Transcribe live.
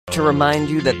to remind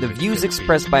you that the views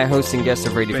expressed by hosts and guests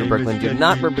of Radio Free Brooklyn do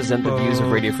not represent the views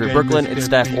of Radio Free Brooklyn, its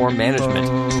staff, or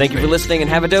management. Thank you for listening and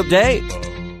have a dope day.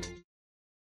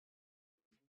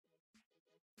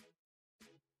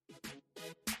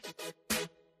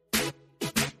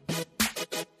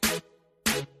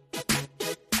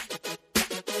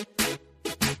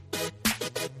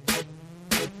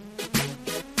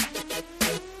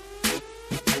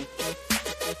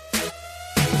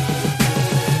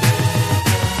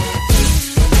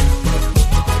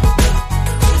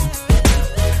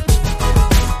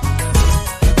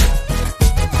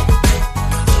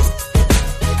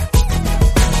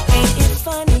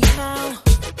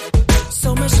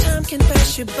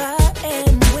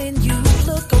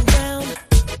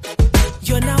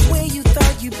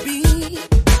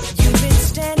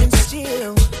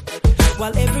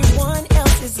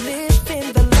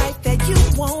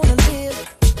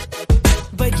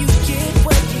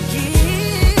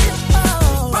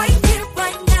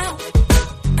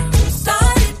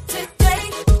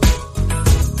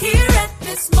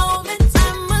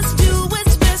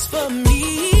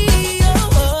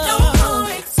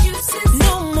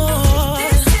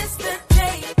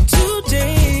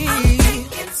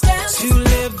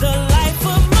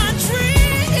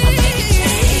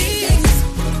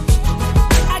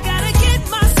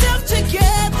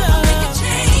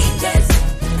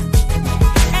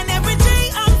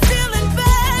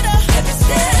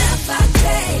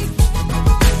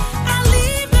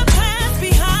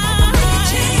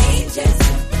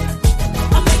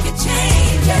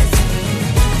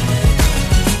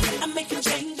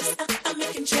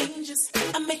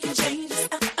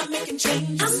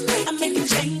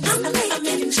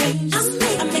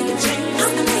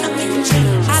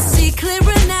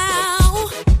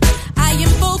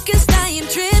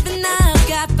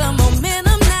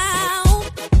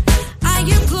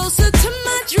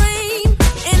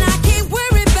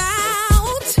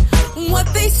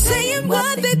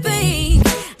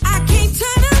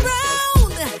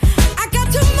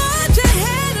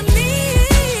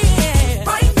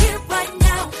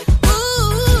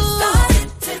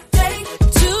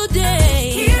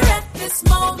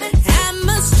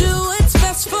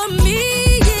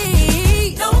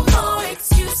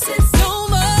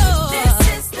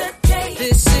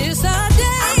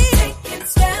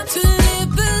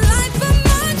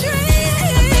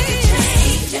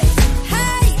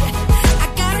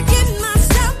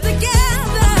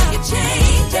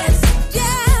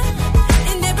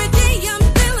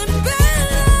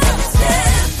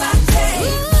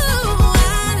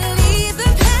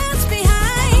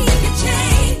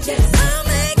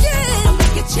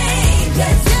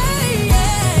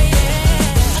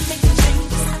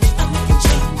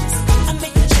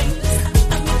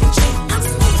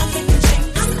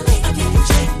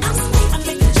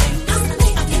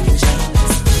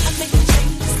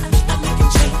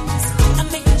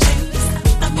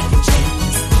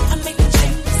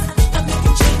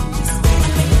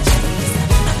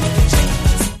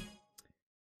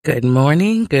 Good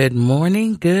morning, good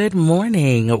morning, good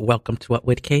morning. Welcome to What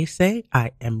Would Kay Say?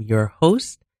 I am your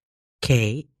host,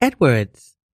 Kay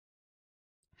Edwards.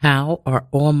 How are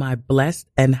all my blessed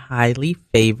and highly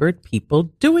favored people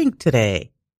doing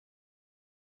today?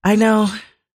 I know,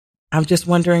 I'm just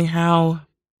wondering how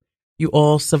you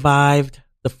all survived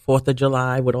the 4th of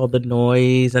July with all the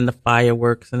noise and the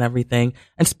fireworks and everything.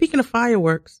 And speaking of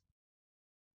fireworks,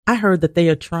 I heard that they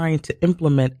are trying to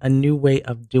implement a new way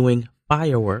of doing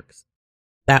fireworks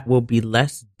that will be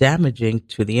less damaging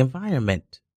to the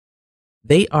environment.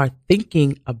 They are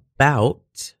thinking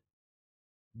about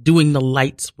doing the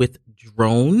lights with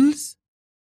drones.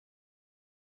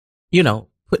 You know,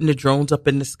 putting the drones up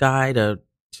in the sky to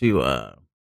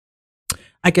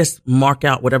I guess, mark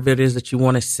out whatever it is that you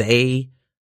want to say.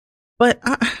 But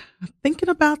thinking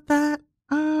about that,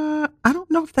 I don't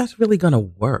know if that's really going to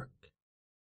work.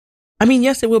 I mean,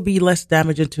 yes, it will be less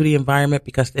damaging to the environment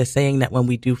because they're saying that when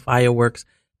we do fireworks,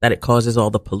 that it causes all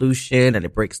the pollution and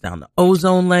it breaks down the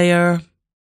ozone layer.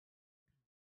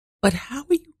 But how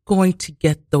are you going to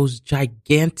get those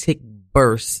gigantic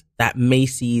bursts that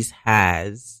Macy's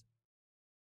has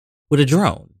with a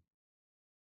drone?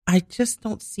 I just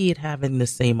don't see it having the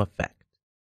same effect.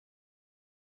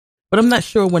 But I'm not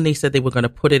sure when they said they were going to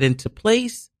put it into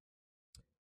place.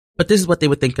 But this is what they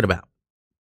were thinking about,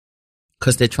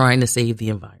 because they're trying to save the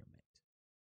environment.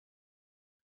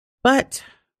 But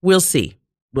we'll see.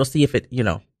 We'll see if it,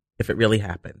 if it really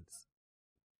happens.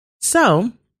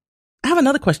 So I have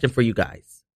another question for you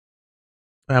guys.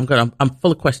 I'm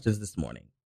full of questions this morning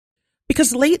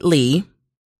because lately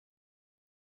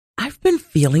I've been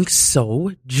feeling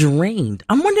so drained.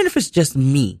 I'm wondering if it's just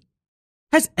me.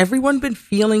 Has everyone been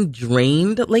feeling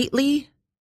drained lately?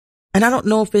 And I don't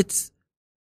know if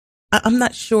I'm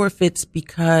not sure if it's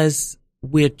because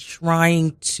we're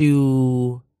trying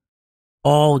to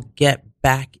all get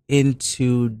back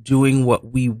into doing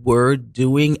what we were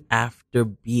doing after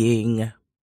being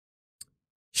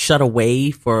shut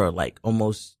away for like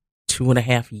almost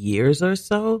 2.5 years or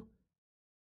so.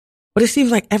 But it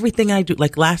seems like everything I do,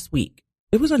 like last week,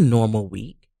 it was a normal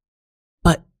week.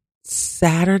 But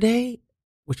Saturday,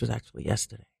 which was actually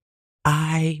yesterday,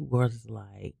 I was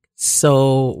like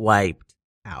so wiped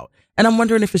out. And I'm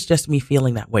wondering if it's just me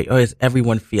feeling that way, or is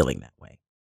everyone feeling that way?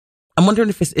 I'm wondering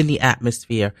if it's in the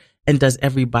atmosphere, and does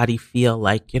everybody feel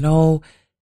like, no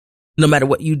matter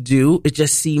what you do, it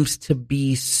just seems to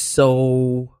be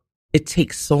it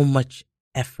takes so much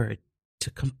effort to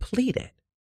complete it.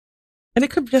 And it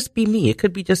could just be me. It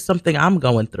could be just something I'm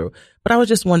going through. But I was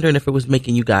just wondering if it was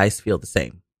making you guys feel the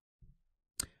same.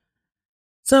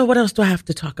 So what else do I have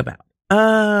to talk about?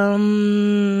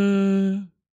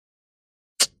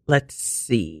 Let's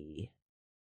see.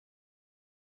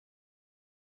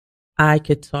 I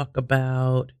could talk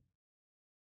about,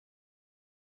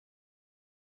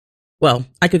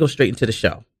 I could go straight into the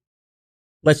show.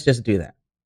 Let's just do that.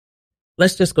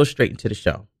 Let's just go straight into the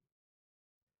show.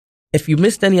 If you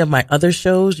missed any of my other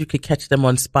shows, you could catch them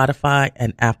on Spotify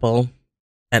and Apple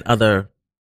and other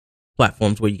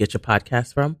platforms where you get your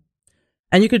podcasts from.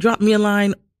 And you could drop me a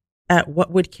line at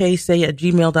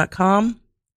whatwouldksay@gmail.com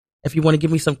if you want to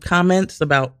give me some comments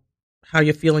about how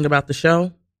you're feeling about the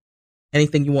show,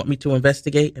 anything you want me to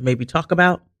investigate and maybe talk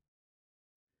about.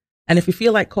 And if you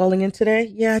feel like calling in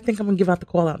today, I think I'm going to give out the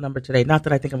call out number today. Not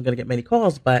that I think I'm going to get many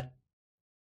calls, but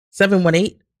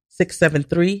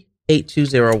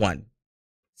 718-673-8201.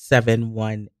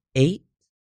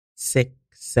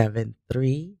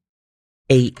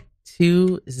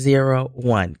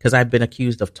 718-673-8201. Because I've been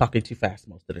accused of talking too fast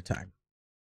most of the time.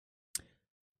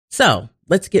 So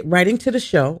let's get right into the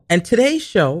show. And today's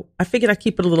show, I figured I'd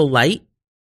keep it a little light.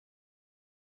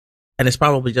 And it's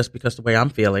probably just because the way I'm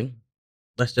feeling.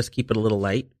 Let's just keep it a little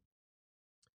light.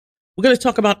 We're going to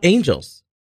talk about angels.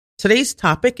 Today's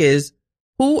topic is,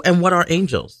 who and what are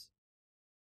angels?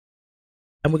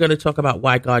 And we're going to talk about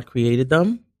why God created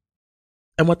them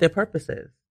and what their purpose is.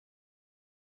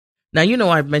 Now,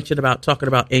 I've mentioned about talking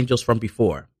about angels from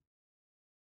before.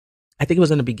 I think it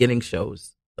was in the beginning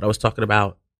shows that I was talking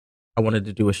about. I wanted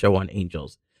to do a show on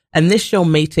angels. And this show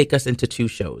may take us into 2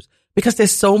 shows because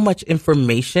there's so much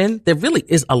information. There really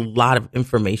is a lot of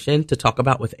information to talk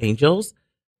about with angels.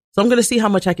 So I'm going to see how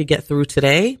much I could get through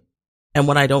today. And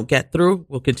when I don't get through,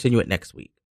 we'll continue it next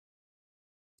week.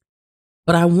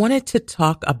 But I wanted to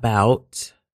talk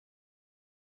about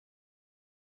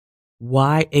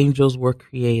why angels were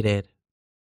created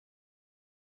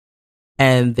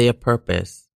and their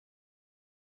purpose.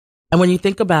 And when you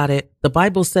think about it, the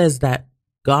Bible says that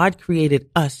God created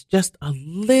us just a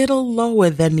little lower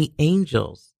than the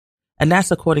angels. And that's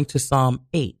according to Psalm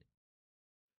 8.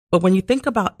 But when you think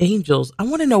about angels, I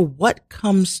want to know what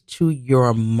comes to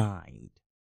your mind.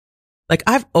 Like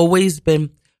I've always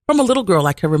been, from a little girl,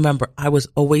 I can remember I was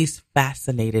always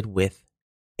fascinated with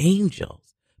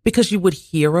angels because you would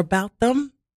hear about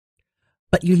them,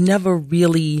 but you never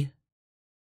really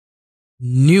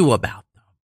knew about them.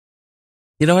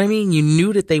 You know what I mean? You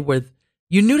knew that they were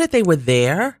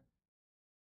there,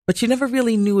 but you never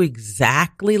really knew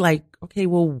exactly okay,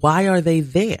 well, why are they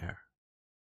there?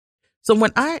 So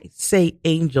when I say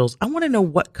angels, I want to know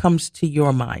what comes to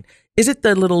your mind. Is it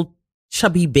the little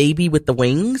chubby baby with the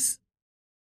wings?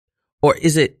 Or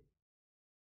is it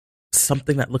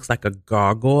something that looks like a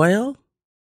gargoyle?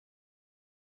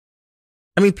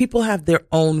 I mean, people have their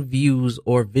own views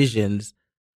or visions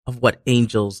of what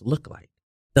angels look like.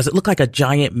 Does it look like a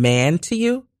giant man to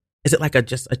you? Is it like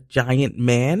just a giant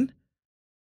man?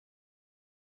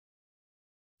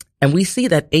 And we see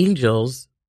that angels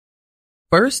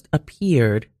first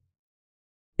appeared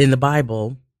in the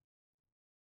Bible.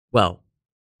 Well,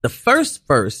 the first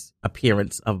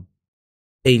appearance of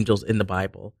angels in the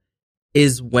Bible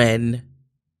is when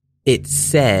it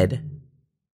said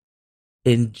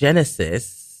in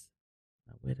Genesis,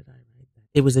 where did I write that?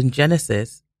 It was in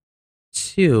Genesis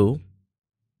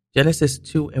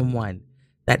 2:1,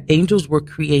 that angels were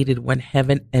created when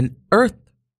heaven and earth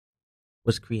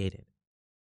was created.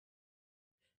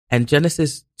 And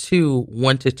Genesis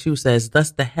 2:1-2 says,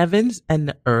 thus the heavens and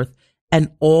the earth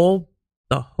and all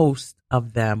the host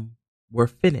of them were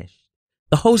finished.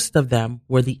 The host of them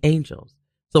were the angels.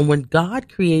 So when God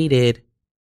created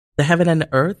the heaven and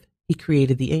the earth, he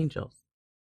created the angels.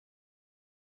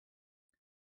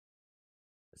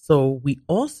 So we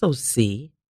also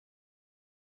see,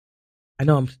 I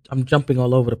know I'm jumping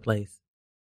all over the place,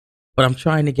 but I'm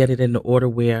trying to get it in the order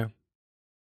where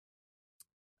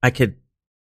I could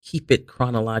keep it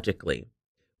chronologically.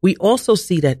 We also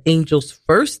see that angels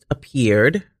first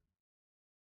appeared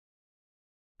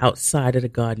outside of the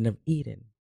Garden of Eden.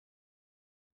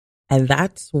 And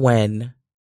that's when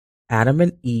Adam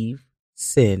and Eve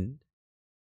sinned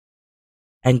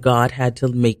and God had to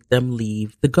make them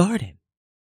leave the garden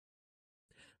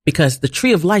because the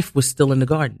tree of life was still in the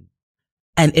garden.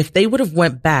 And if they would have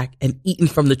went back and eaten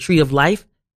from the tree of life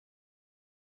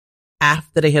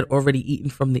after they had already eaten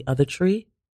from the other tree,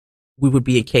 we would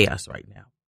be in chaos right now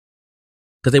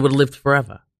because they would have lived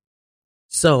forever.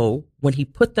 So when he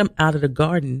put them out of the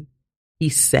garden, he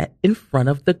set in front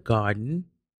of the garden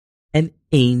an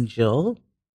angel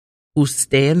who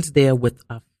stands there with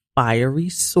a fiery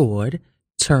sword,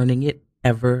 turning it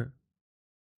every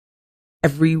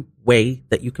way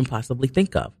that you can possibly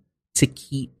think of to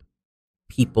keep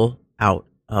people out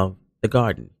of the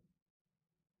garden.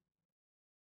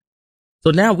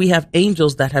 So now we have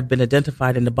angels that have been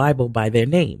identified in the Bible by their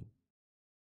name.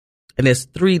 And there's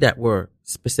 3 that were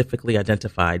specifically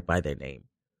identified by their name.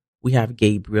 We have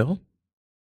Gabriel,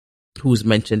 who's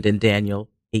mentioned in Daniel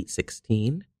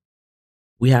 8:16.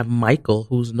 We have Michael,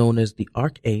 who's known as the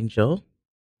archangel.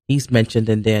 He's mentioned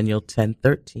in Daniel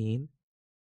 10:13.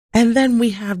 And then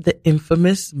we have the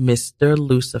infamous Mr.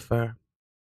 Lucifer,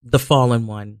 the fallen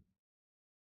one,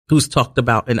 who's talked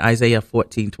about in Isaiah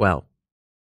 14:12.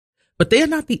 But they are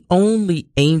not the only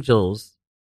angels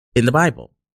in the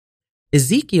Bible.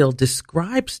 Ezekiel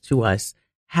describes to us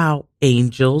how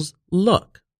angels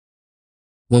look.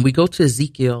 When we go to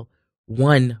Ezekiel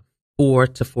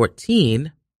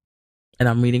 1:4-14, and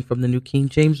I'm reading from the New King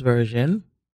James Version,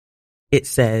 it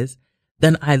says,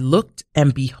 "Then I looked,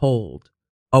 and behold,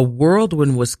 a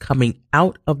whirlwind was coming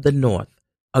out of the north,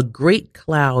 a great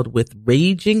cloud with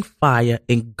raging fire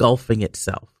engulfing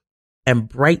itself, and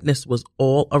brightness was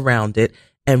all around it,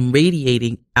 and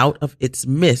radiating out of its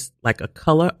midst like a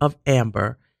color of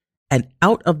amber, and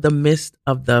out of the midst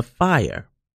of the fire.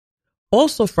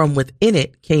 Also from within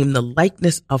it came the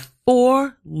likeness of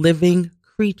 4 living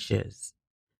creatures,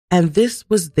 and this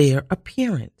was their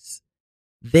appearance.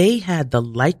 They had the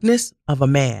likeness of a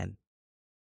man.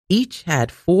 Each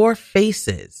had 4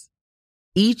 faces.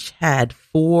 Each had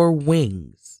 4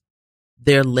 wings.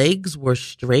 Their legs were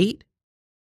straight,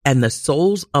 and the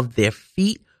soles of their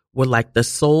feet were like the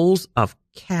soles of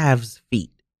calves'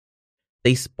 feet.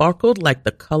 They sparkled like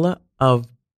the color of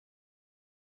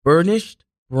burnished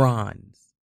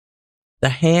bronze. The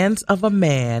hands of a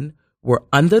man were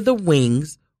under the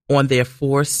wings on their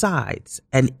 4 sides,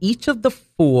 and each of the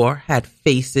 4 had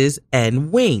faces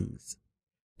and wings.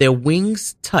 Their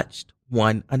wings touched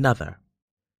one another.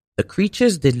 The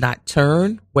creatures did not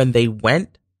turn when they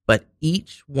went, but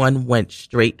each one went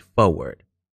straight forward.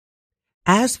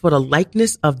 As for the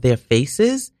likeness of their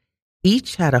faces,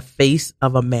 each had a face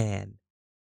of a man.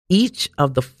 Each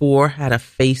of the 4 had a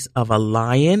face of a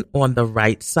lion on the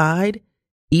right side.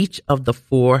 Each of the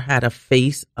 4 had a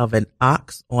face of an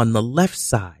ox on the left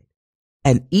side.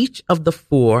 And each of the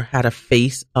 4 had a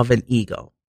face of an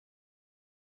eagle.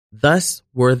 Thus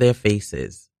were their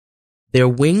faces. Their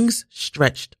wings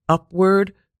stretched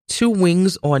upward, 2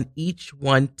 wings on each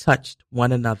one touched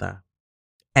one another,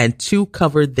 and 2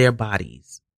 covered their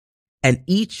bodies. And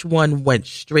each one went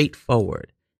straight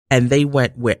forward, and they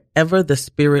went wherever the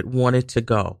Spirit wanted to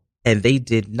go, and they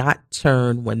did not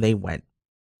turn when they went.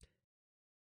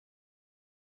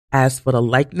 As for the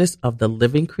likeness of the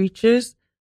living creatures,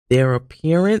 their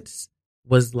appearance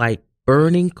was like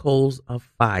burning coals of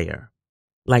fire,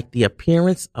 like the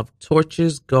appearance of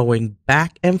torches going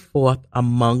back and forth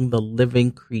among the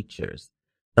living creatures.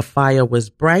 The fire was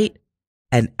bright,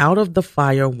 and out of the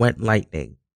fire went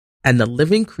lightning, and the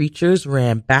living creatures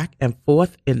ran back and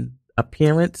forth in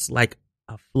appearance like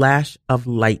a flash of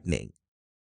lightning.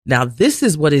 Now, this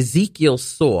is what Ezekiel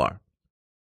saw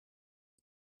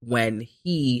when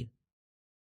he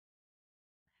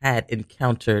had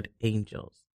encountered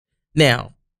angels.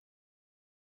 Now,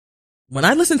 when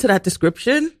I listen to that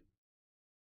description,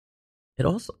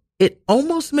 it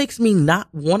almost makes me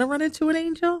not want to run into an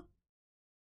angel.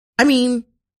 I mean,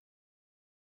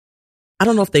 I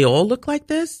don't know if they all look like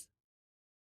this,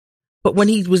 but when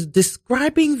he was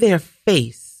describing their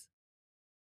face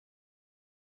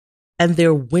and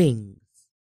their wings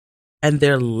and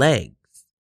their legs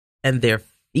and their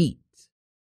feet,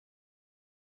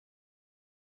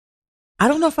 I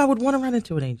don't know if I would want to run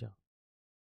into an angel.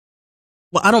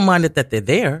 Well, I don't mind it that they're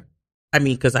there. I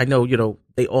mean, because I know,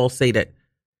 they all say that.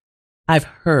 I've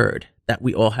heard that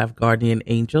we all have guardian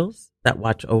angels that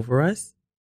watch over us,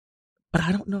 but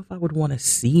I don't know if I would want to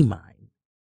see mine.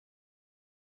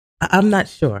 I'm not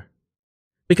sure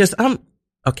because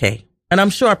okay. And I'm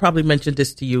sure I probably mentioned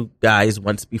this to you guys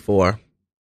once before.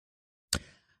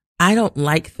 I don't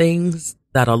like things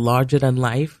that are larger than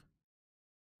life.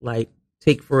 Like,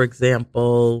 take, for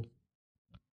example,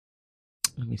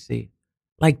 let me see,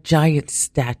 like giant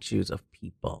statues of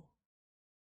people.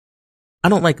 I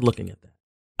don't like looking at that.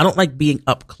 I don't like being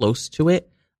up close to it.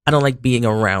 I don't like being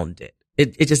around it.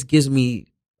 It just gives me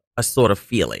a sort of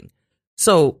feeling.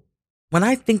 So when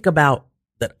I think about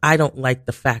that, I don't like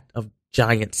the fact of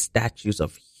giant statues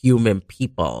of human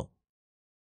people.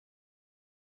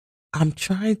 I'm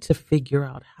trying to figure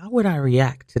out how would I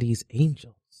react to these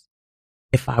angels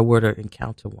if I were to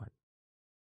encounter one.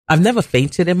 I've never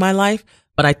fainted in my life,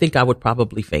 but I think I would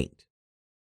probably faint.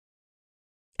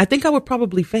 I think I would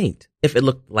probably faint if it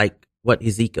looked like what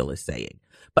Ezekiel is saying.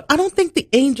 But I don't think the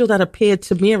angel that appeared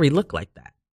to Mary looked like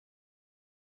that.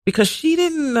 Because she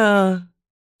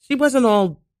wasn't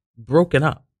all broken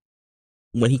up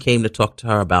when he came to talk to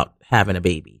her about having a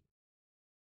baby.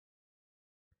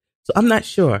 So I'm not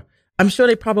sure. I'm sure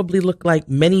they probably look like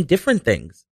many different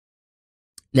things.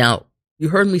 Now, you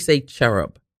heard me say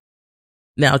cherub.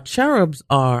 Now, cherubs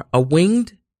are a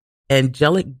winged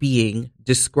angelic being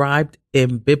described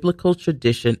in biblical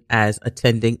tradition as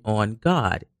attending on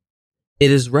God. It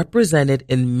is represented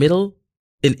in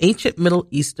ancient Middle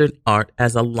Eastern art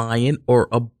as a lion or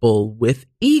a bull with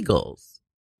eagle's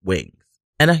wings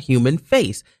and a human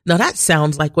face. Now that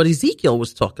sounds like what Ezekiel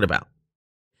was talking about.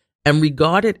 And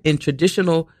regarded in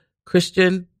traditional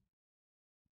Christian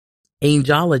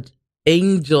angelology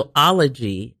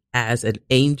as an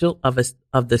angel of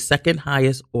the second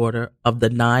highest order of the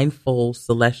ninefold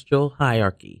celestial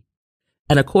hierarchy.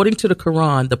 And according to the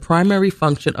Quran, the primary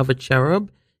function of a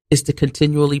cherub is to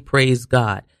continually praise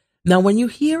God. Now, when you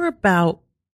hear about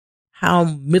how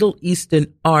Middle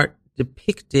Eastern art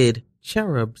depicted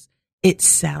cherubs, it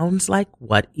sounds like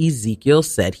what Ezekiel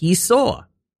said he saw.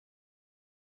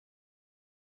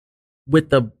 With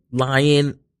the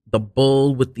lion, the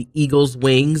bull with the eagle's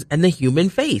wings, and the human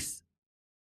face.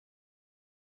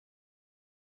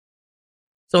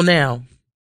 So now,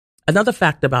 another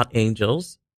fact about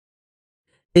angels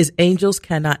is angels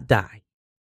cannot die.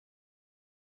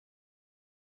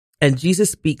 And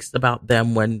Jesus speaks about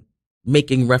them when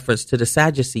making reference to the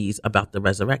Sadducees about the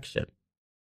resurrection.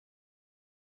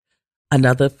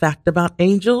 Another fact about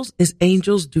angels is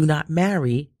angels do not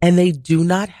marry and they do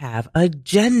not have a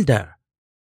gender.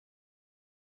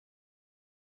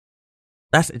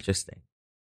 That's interesting.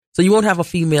 So you won't have a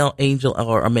female angel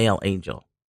or a male angel.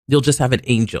 You'll just have an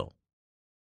angel.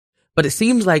 But it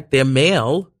seems like they're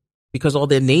male because all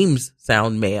their names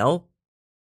sound male.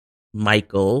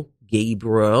 Michael,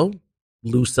 Gabriel,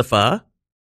 Lucifer.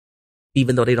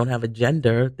 Even though they don't have a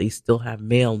gender, they still have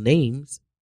male names.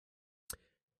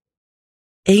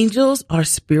 Angels are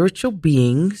spiritual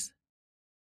beings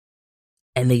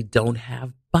and they don't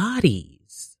have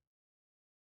bodies.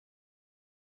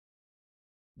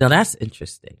 Now that's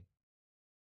interesting.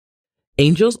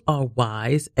 Angels are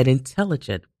wise and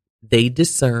intelligent. They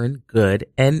discern good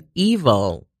and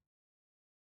evil.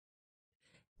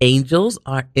 Angels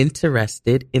are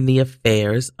interested in the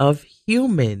affairs of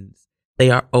humans. They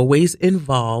are always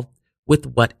involved with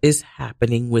what is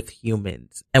happening with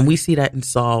humans. And we see that in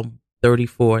Psalm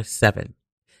 34:7.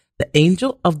 The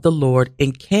angel of the Lord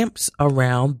encamps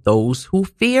around those who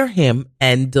fear him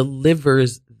and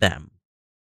delivers them.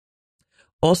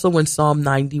 Also in Psalm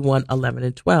 91:11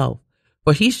 and 12.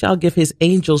 For he shall give his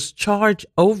angels charge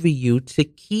over you to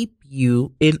keep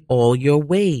you in all your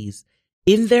ways.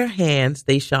 In their hands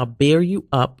they shall bear you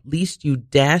up, lest you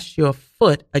dash your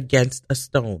foot against a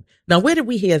stone. Now, where did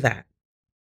we hear that?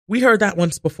 We heard that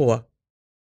once before.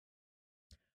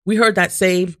 We heard that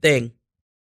same thing,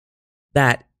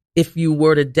 that if you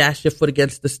were to dash your foot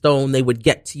against the stone, they would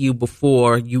get to you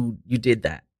before you did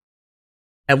that.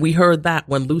 And we heard that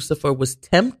when Lucifer was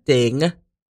tempting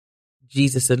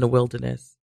Jesus in the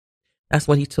wilderness. That's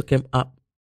when he took him up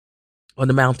on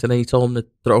the mountain and he told him to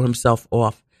throw himself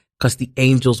off because the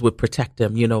angels would protect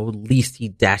him, lest he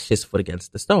dash his foot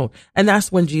against the stone. And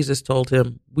that's when Jesus told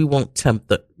him, we won't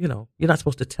tempt you're not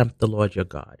supposed to tempt the Lord your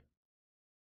God.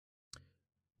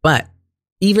 But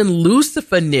even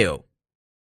Lucifer knew,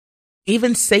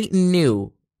 even Satan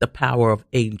knew the power of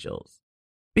angels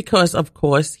because, of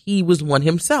course, he was one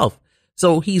himself.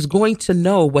 So he's going to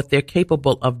know what they're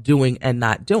capable of doing and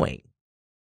not doing.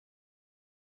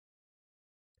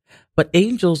 But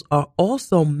angels are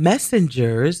also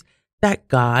messengers that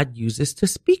God uses to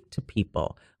speak to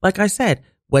people. like I said,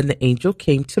 when the angel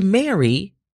came to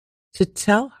Mary to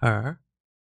tell her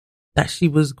that she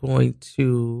was going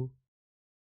to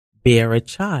bear a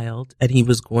child and he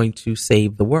was going to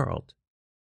save the world.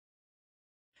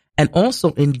 And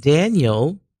also in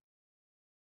Daniel,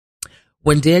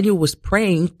 when Daniel was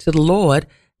praying to the Lord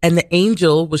and the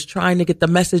angel was trying to get the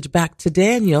message back to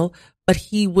Daniel, but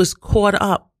he was caught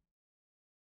up.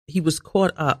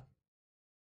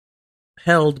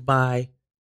 Held by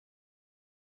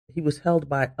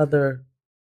other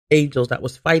angels that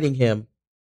was fighting him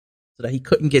so that he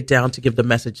couldn't get down to give the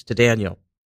message to Daniel.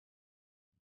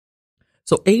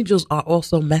 So angels are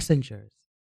also messengers.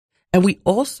 And we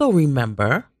also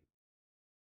remember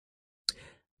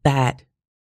that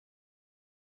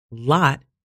Lot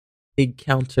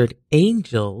encountered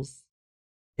angels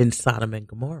in Sodom and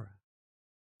Gomorrah.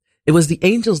 It was the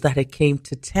angels that had came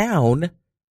to town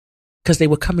because they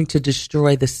were coming to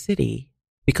destroy the city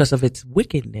because of its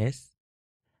wickedness.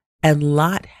 And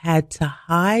Lot had to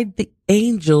hide the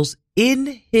angels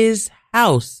in his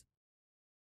house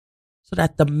so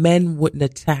that the men wouldn't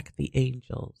attack the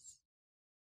angels.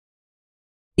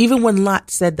 Even when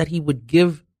Lot said that he would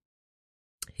give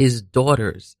his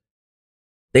daughters,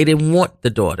 they didn't want the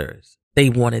daughters. They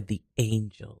wanted the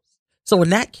angels. So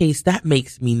in that case, that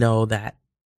makes me know that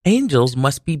angels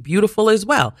must be beautiful as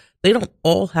well. They don't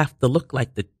all have to look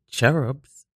like the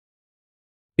cherubs.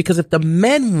 Because if the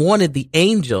men wanted the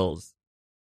angels,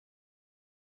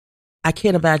 I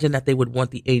can't imagine that they would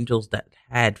want the angels that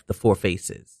had the four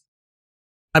faces.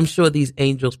 I'm sure these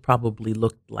angels probably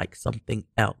looked like something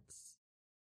else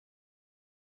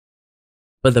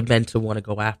for the men to want to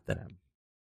go after them.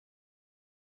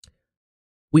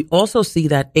 We also see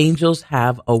that angels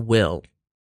have a will.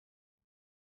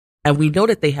 And we know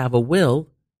that they have a will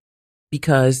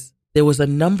because there was a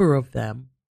number of them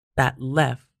that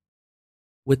left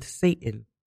with Satan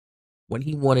when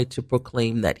he wanted to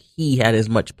proclaim that he had as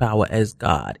much power as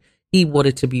God. He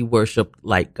wanted to be worshiped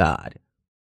like God.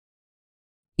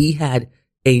 He had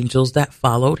angels that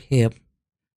followed him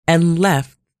and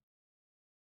left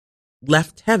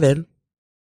heaven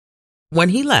when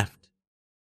he left.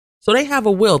 So they have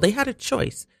a will. They had a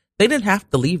choice. They didn't have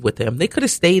to leave with him. They could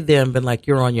have stayed there and been like,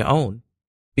 you're on your own,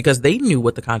 because they knew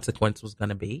what the consequence was going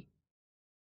to be.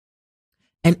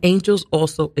 And angels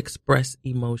also express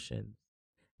emotions.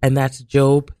 And that's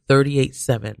Job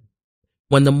 38:7.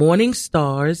 When the morning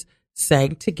stars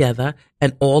sang together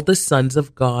and all the sons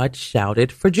of God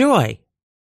shouted for joy.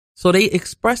 So they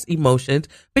express emotions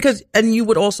because, and you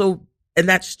would also, and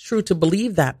that's true to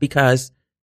believe that, because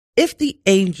if the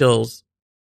angels,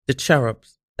 the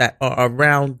cherubs that are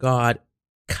around God,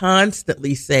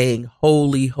 constantly saying,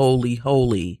 holy, holy,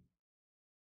 holy,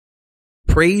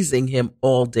 praising him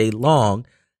all day long,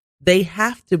 they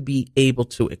have to be able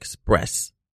to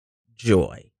express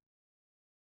joy.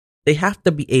 They have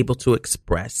to be able to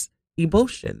express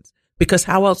emotions, because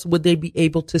how else would they be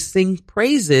able to sing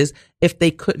praises if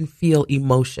they couldn't feel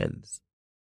emotions?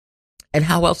 And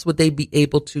how else would they be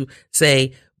able to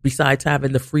say, besides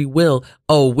having the free will,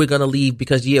 oh, we're going to leave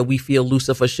because, yeah, we feel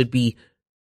Lucifer should be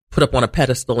put up on a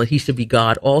pedestal and he should be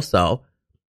God also.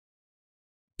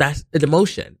 That's an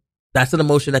emotion. That's an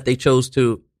emotion that they chose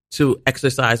to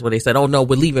exercise when they said, oh, no,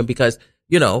 we're leaving because,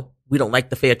 we don't like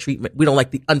the fair treatment. We don't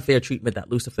like the unfair treatment that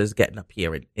Lucifer is getting up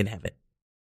here in heaven.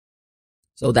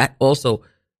 So that also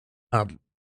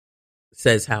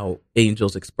says how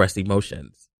angels express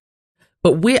emotions.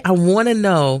 But I want to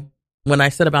know, when I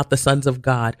said about the sons of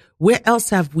God, where else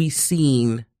have we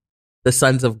seen the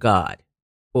sons of God?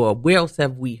 Or where else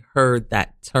have we heard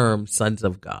that term, sons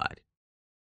of God?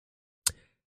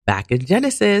 Back in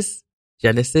Genesis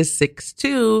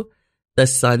 6:2, the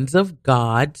sons of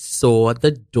God saw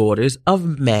the daughters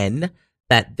of men,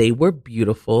 that they were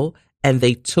beautiful, and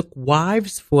they took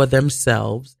wives for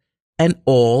themselves and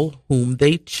all whom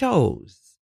they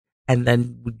chose. And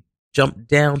then we jump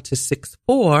down to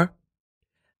 6:4.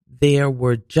 There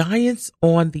were giants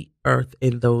on the earth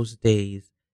in those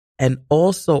days, and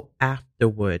also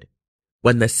afterward,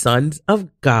 when the sons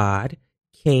of God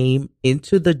came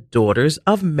into the daughters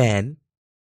of men,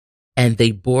 and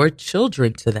they bore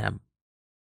children to them.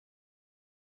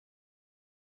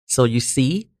 So you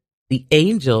see, the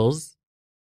angels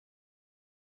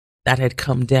that had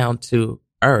come down to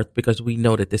earth, because we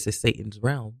know that this is Satan's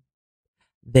realm,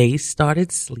 they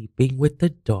started sleeping with the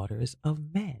daughters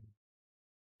of men.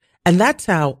 And that's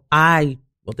how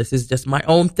this is just my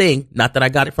own thing, not that I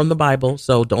got it from the Bible,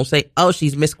 so don't say, oh,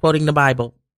 she's misquoting the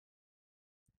Bible.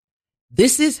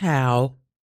 This is how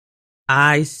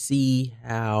I see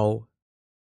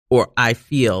I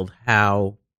feel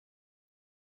how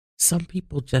some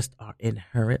people just are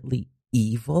inherently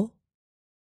evil.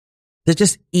 They're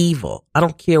just evil. I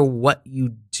don't care what you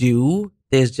do.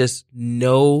 There's just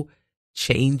no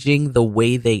changing the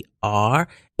way they are.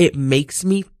 It makes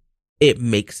me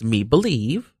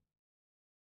believe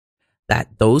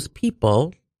that those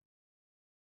people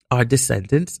are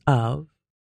descendants of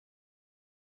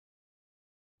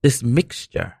this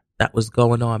mixture that was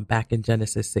going on back in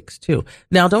Genesis 6:2.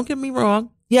 Now, don't get me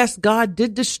wrong. Yes, God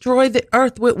did destroy the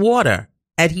earth with water,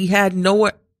 and he had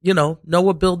Noah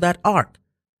build that ark.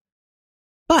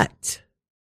 But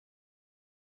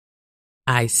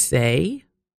I say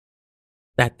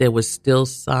that there was still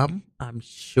some, I'm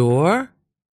sure,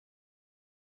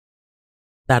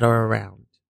 that are around.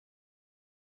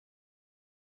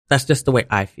 That's just the way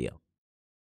I feel.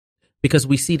 Because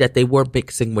we see that they were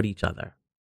mixing with each other.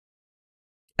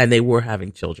 And they were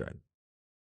having children.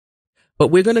 But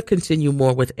we're going to continue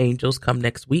more with angels come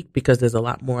next week because there's a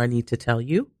lot more I need to tell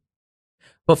you.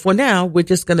 But for now, we're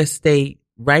just going to stay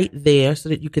right there so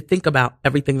that you could think about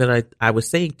everything that I was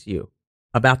saying to you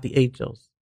about the angels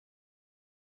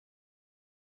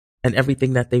and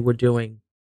everything that they were doing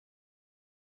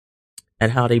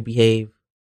and how they behave.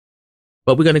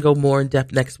 But we're going to go more in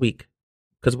depth next week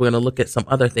because we're going to look at some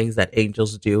other things that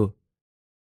angels do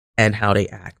and how they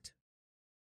act.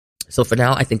 So for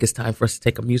now, I think it's time for us to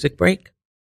take a music break.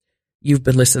 You've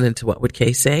been listening to What Would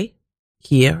Kay Say?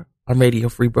 Here on Radio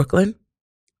Free Brooklyn.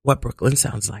 What Brooklyn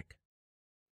sounds like.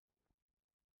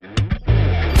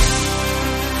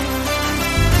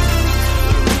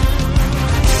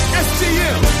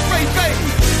 SGM, Ray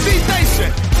Baby,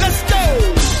 D-Nation, let's go!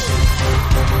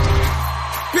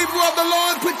 People of the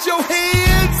Lord, put your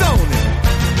hands on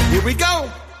it. Here we go.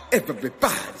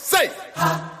 Everybody say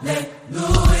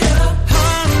hallelujah.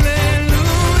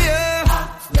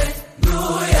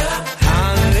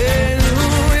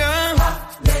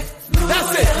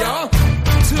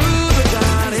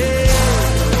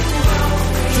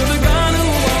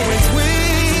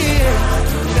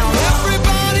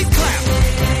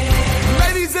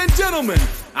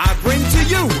 I bring to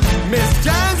you Miss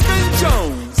Jasmine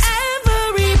Jones.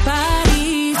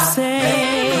 Everybody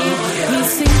say, we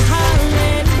sing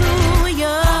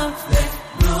hallelujah.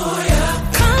 Hallelujah.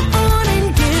 Come on and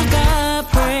give God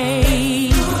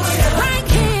praise. Right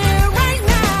here, right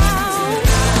now.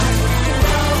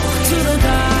 To the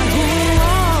God who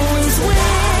always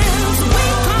wins. We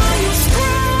call you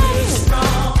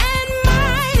strong and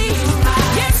mighty.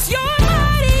 Yes, you're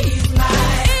mighty.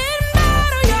 In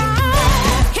battle, you're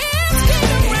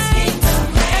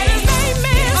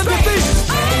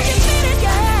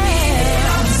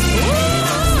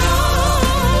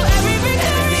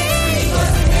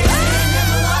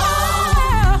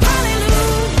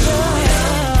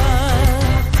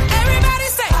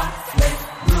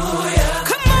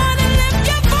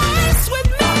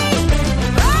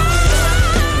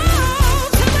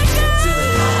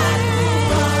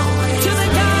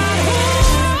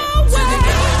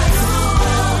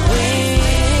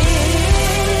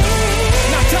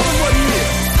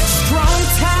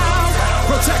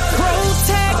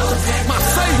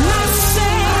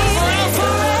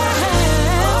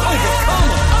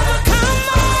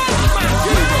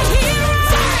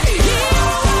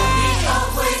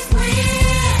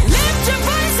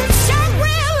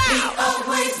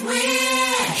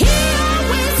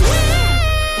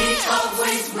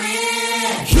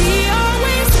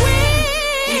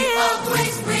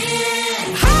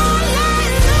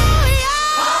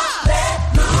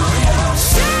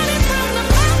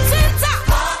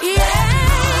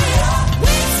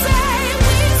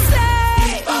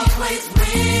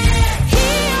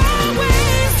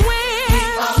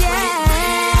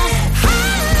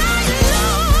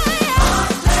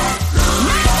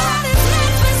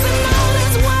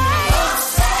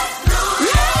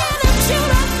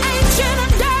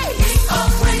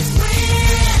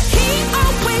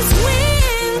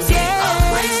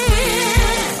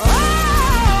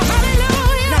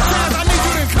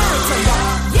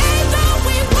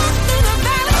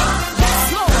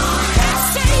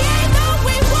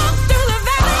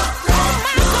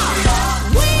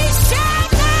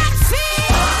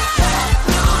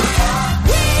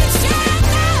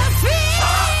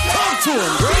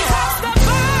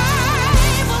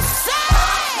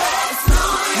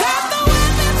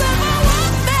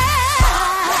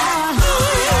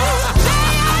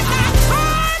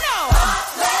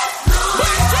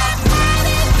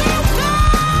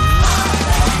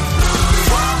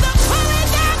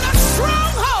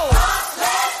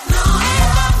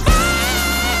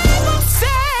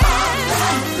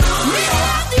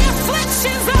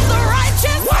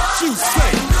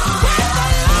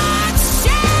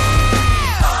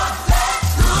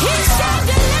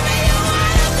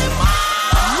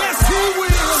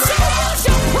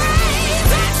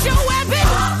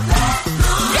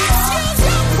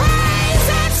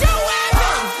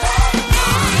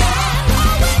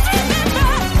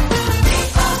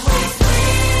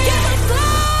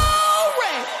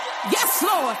Yes,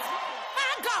 Lord.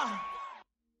 My God.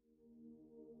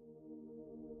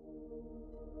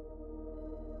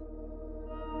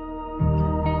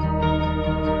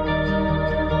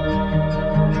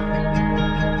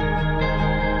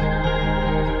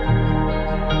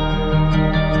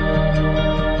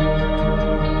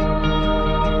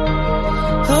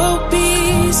 Oh,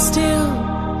 be still,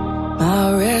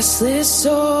 my restless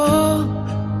soul.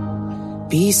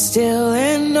 Be still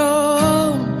and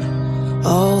know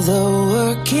all the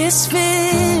work is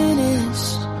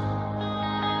finished.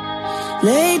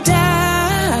 Lay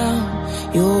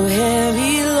down your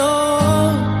heavy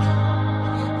load.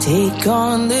 Take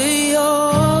on the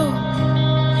yoke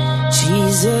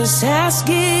Jesus has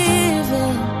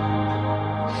given.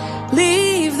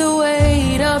 Leave the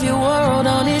weight of your world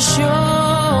on his shoulders.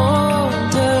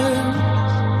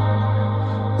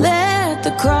 Let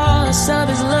the cross of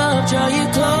his love draw you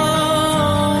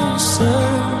closer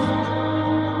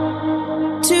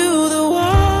to the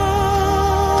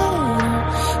wall.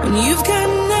 When you've got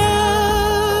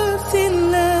nothing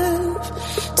left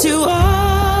to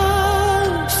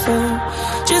offer,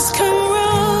 just come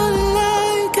run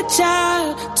like a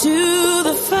child to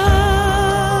the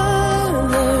Father.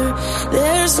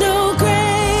 There's no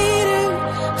greater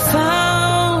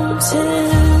fountain.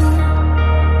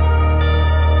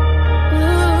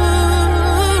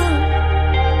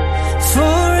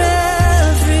 For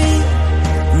every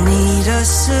need a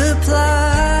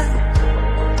supply,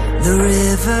 the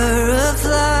river of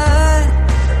life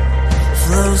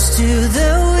flows to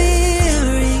the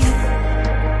weary.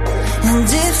 And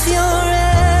if you're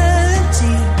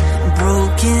empty,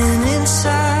 broken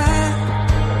inside,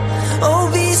 oh,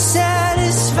 be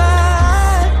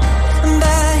satisfied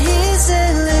by his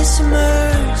endless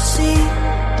mercy.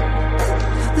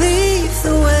 Leave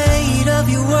the weight of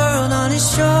your world on his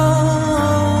shoulders.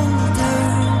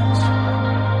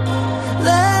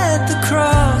 Let the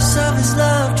cross of his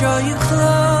love draw you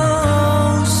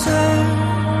closer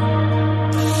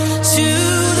to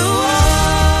the water.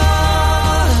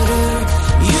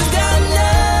 You've got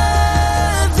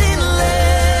nothing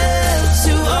left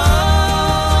to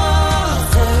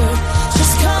offer.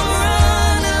 Just come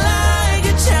running like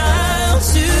a child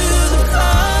to the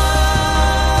Father.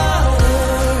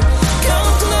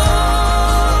 Come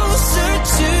closer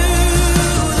to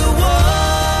the water.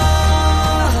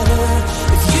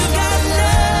 If you've got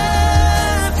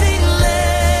nothing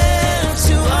left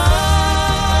to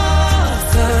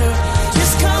offer,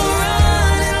 just come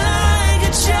running like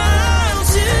a child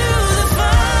to the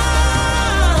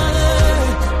Father.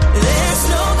 There's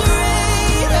no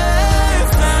greater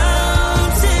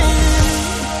fountain.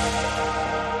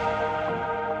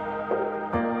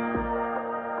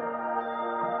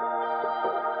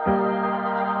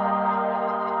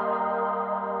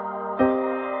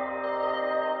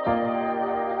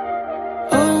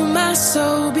 Oh, my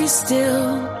soul, be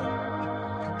still.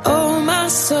 Oh, my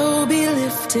soul, be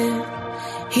lifted.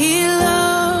 He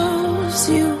loves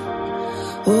you.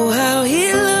 Oh, how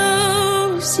he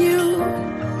loves you.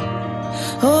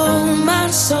 Oh, my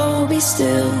soul, be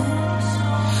still.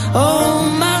 Oh,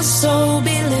 my soul,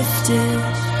 be lifted.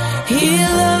 He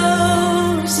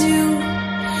loves you.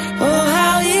 Oh,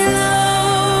 how he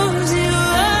loves you.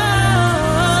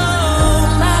 Oh,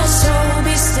 my soul,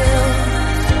 be still.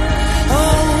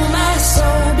 Oh, my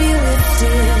soul, be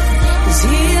lifted. 'Cause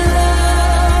he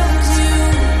loves you.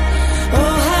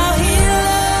 Oh, how he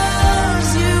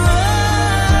loves you.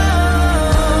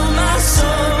 Oh, my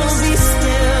soul, be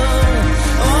still.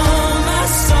 Oh, my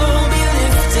soul, be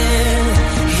lifted.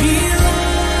 He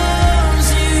loves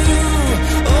you.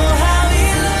 Oh, how he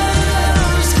loves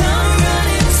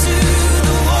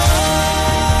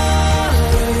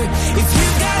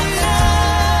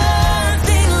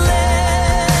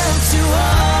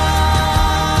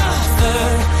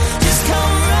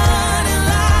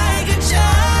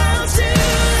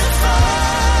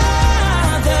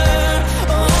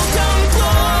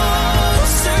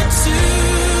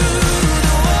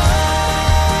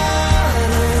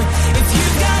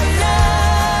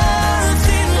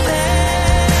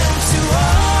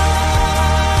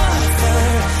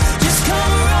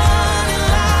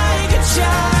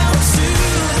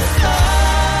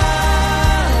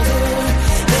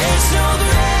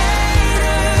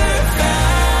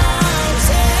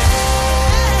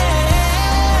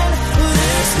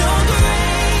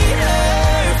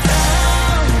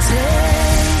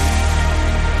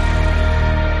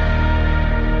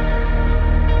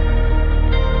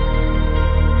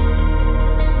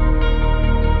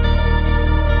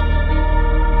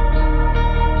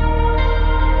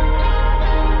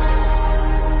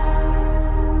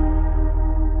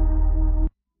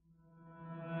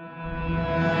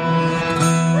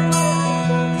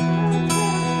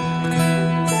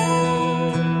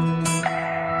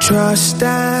Trust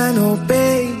and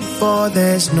obey, for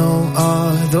there's no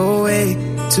other way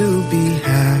to be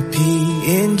happy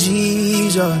in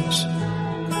Jesus.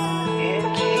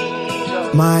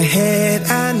 My head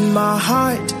and my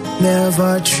heart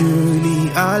never truly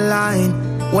align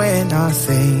when I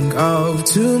think of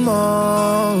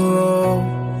tomorrow.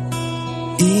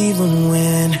 Even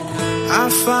when I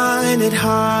find it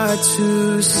hard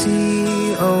to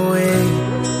see a way,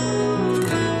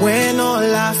 when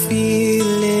all I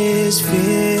feel is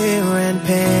fear and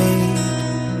pain,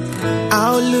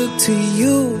 I'll look to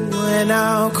you and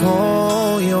I'll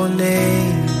call your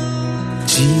name,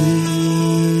 Jesus.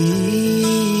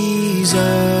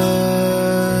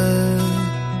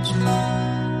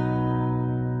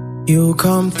 You'll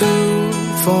come through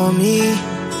for me.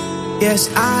 Yes,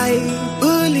 I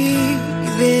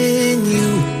believe in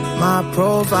you, my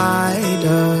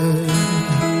provider.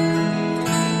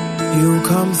 You'll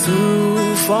come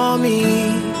through for me.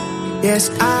 Yes,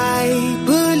 I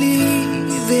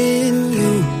believe in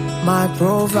you, my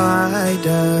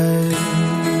provider.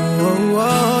 Oh,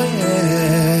 oh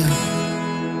yeah.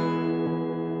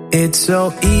 It's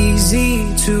so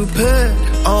easy to put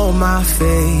all my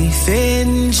faith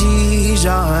in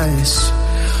Jesus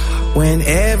when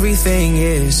everything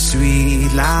is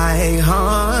sweet like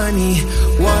honey.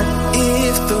 What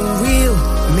if the real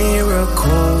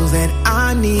miracle that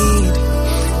I need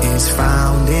is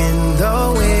found in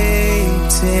the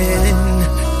waiting?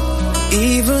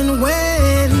 Even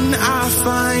when I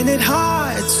find it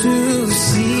hard to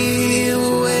see a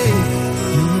way,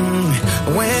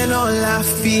 when all I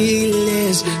feel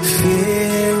is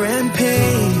fear and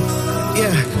pain,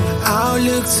 yeah, I'll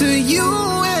look to you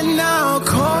and I'll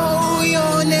call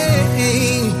your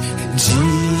name,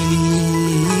 Jesus.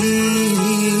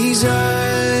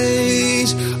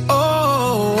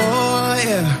 Oh,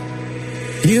 yeah.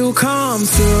 You come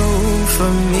through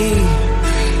for me.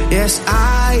 Yes,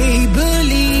 I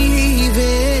believe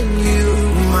in you,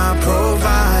 my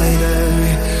provider.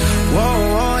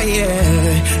 Whoa,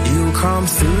 yeah. You come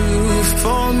through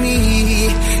for me.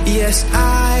 Yes,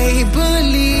 I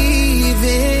believe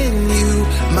in you,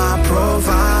 my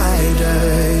provider.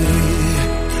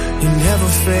 You never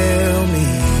fail me.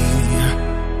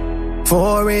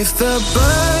 For if the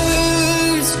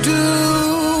birds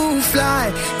do fly,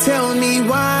 tell me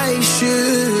why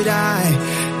should I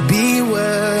be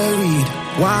worried?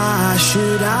 Why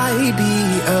should I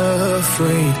be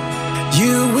afraid?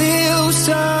 You will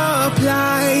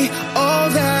supply all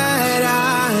that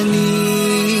I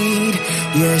need.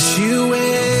 Yes, you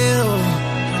will.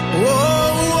 Whoa.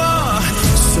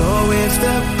 So if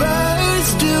the birds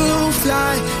do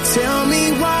fly, tell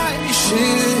me why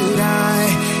should I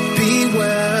be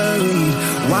worried?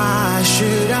 Why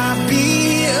should I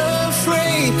be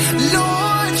afraid?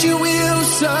 Lord, you will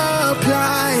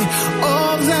supply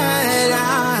all that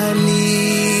I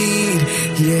need.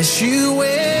 Yes, you will.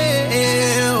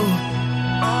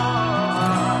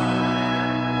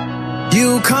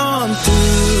 You come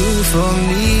through for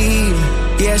me.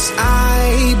 Yes,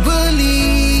 I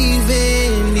believe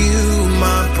in you,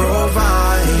 my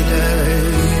provider.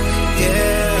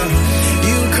 Yeah,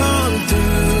 you come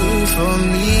through for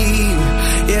me.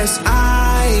 Yes,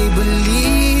 I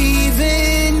believe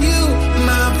in you,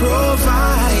 my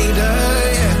provider.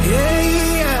 Yeah,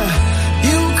 yeah.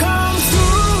 You come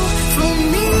through for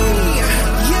me.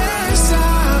 Yes, I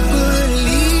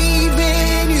believe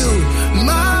in you,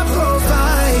 my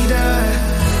provider.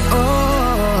 Oh,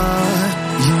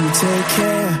 you take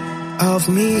care of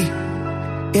me.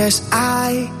 Yes,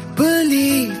 I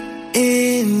believe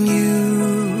in you.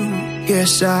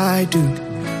 Yes, I do,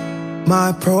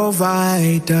 my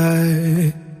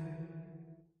provider.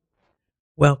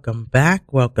 Welcome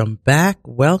back, welcome back,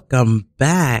 welcome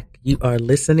back. You are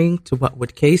listening to What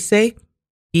Would Kay Say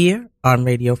here on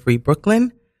Radio Free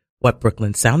Brooklyn, what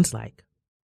Brooklyn sounds like.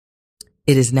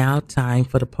 It is now time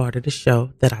for the part of the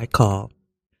show that I call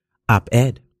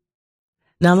Op-Ed.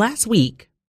 Now, last week,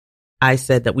 I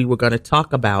said that we were going to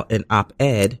talk about an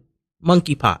op-ed,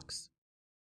 monkeypox,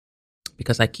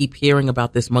 because I keep hearing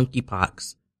about this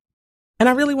monkeypox. And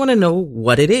I really want to know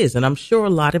what it is. And I'm sure a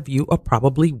lot of you are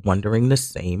probably wondering the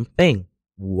same thing.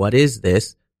 What is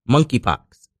this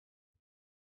monkeypox?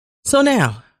 So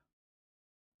now,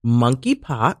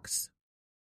 monkeypox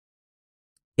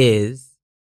is,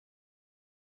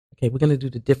 okay, we're going to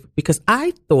do the different, because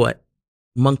I thought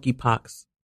monkeypox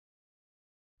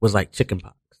was like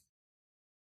chickenpox.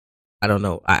 I don't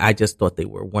know. I just thought they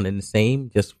were one and the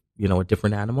same, just, a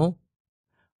different animal.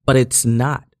 But it's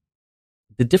not.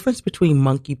 The difference between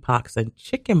monkeypox and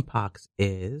chickenpox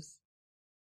is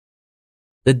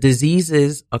The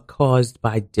diseases are caused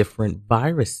by different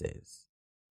viruses.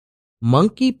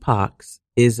 Monkeypox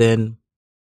is an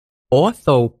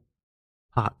orthopox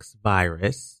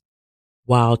virus,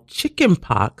 while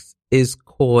chickenpox is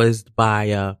caused by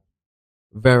a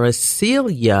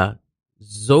varicella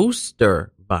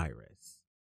zoster virus,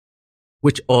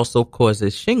 which also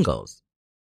causes shingles.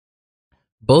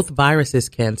 Both viruses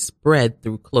can spread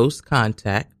through close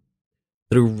contact,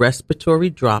 through respiratory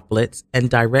droplets, and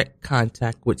direct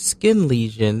contact with skin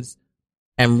lesions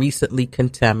and recently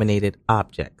contaminated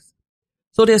objects.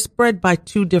 So they're spread by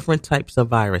two different types of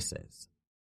viruses.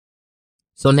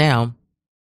 So now,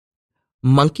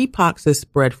 monkeypox is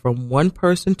spread from one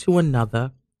person to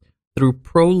another through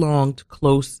prolonged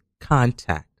close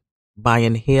contact by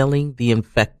inhaling the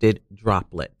infected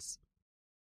droplets,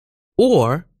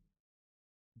 or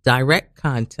direct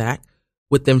contact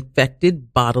with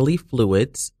infected bodily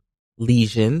fluids,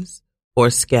 lesions, or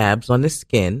scabs on the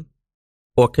skin,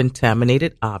 or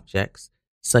contaminated objects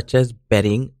such as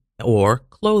bedding or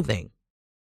clothing.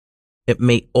 It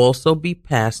may also be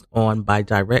passed on by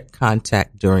direct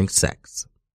contact during sex.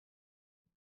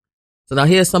 So now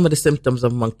here's some of the symptoms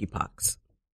of monkeypox: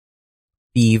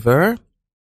 fever,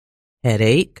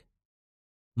 headache,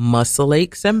 muscle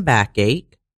aches and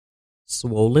backache,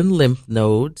 swollen lymph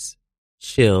nodes,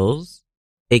 chills,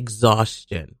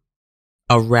 exhaustion,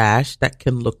 a rash that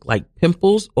can look like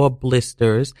pimples or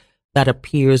blisters that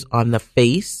appears on the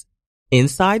face,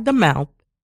 inside the mouth,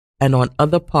 and on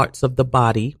other parts of the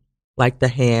body like the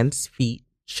hands, feet,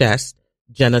 chest,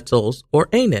 genitals, or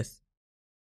anus.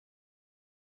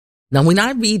 Now, when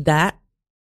I read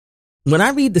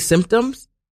the symptoms,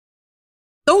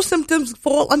 those symptoms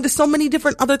fall under so many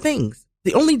different other things.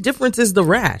 The only difference is the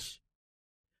rash.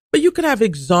 But you could have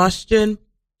exhaustion,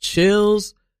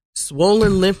 chills,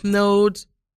 swollen lymph nodes,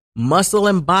 muscle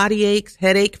and body aches,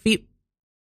 headache, feet.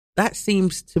 That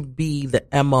seems to be the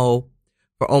MO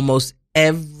for almost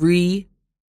everything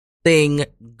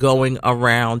going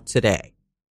around today.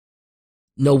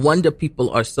 No wonder people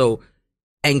are so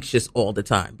anxious all the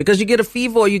time, because you get a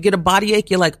fever or you get a body ache.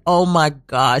 You're like, oh my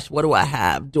gosh, what do I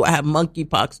have? Do I have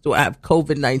monkeypox? Do I have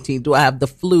COVID-19? Do I have the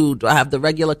flu? Do I have the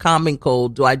regular common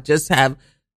cold? Do I just have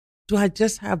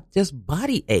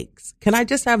body aches? Can I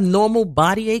just have normal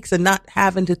body aches and not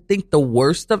having to think the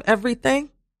worst of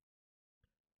everything?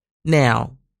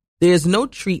 Now, there's no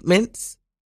treatments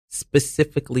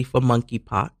specifically for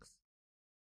monkeypox.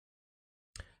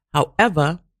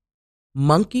 However,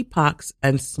 monkeypox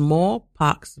and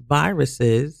smallpox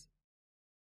viruses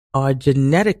are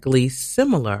genetically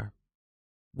similar,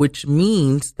 which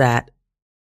means that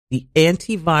the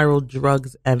antiviral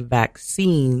drugs and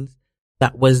vaccines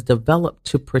that was developed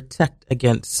to protect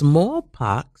against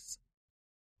smallpox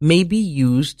may be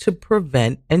used to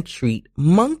prevent and treat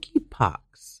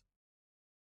monkeypox.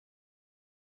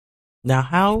 Now,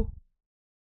 how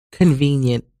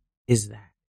convenient is that?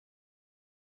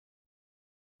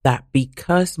 That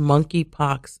because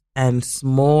monkeypox and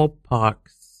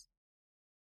smallpox,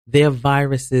 their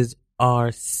viruses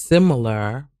are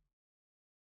similar,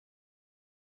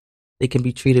 they can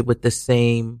be treated with the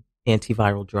same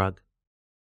antiviral drug.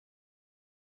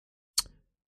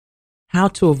 How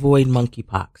to avoid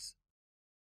monkeypox.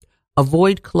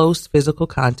 Avoid close physical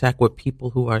contact with people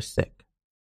who are sick.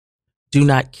 Do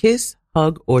not kiss,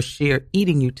 hug, or share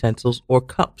eating utensils or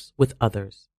cups with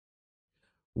others.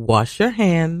 Wash your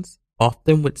hands,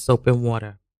 often with soap and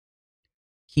water.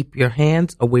 Keep your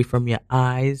hands away from your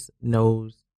eyes,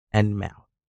 nose, and mouth.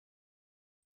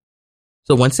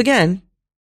 So once again,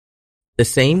 the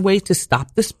same way to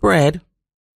stop the spread,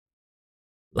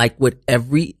 like with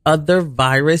every other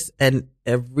virus and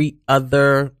every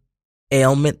other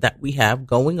ailment that we have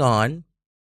going on,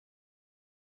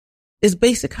 is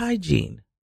basic hygiene.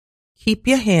 Keep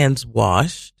your hands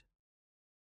washed.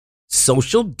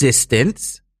 Social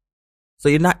distance, so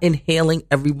you're not inhaling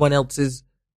everyone else's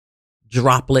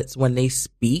droplets when they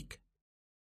speak,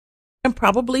 and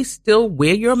probably still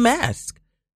wear your mask.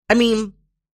 I mean,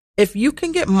 if you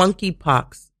can get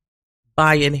monkeypox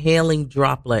by inhaling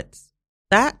droplets,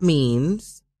 that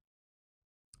means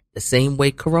the same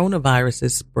way coronavirus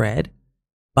is spread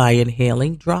by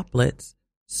inhaling droplets,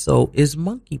 so is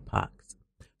monkeypox.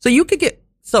 So you could get,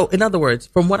 so in other words,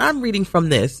 from what I'm reading from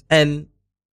this, and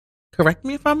correct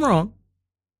me if I'm wrong,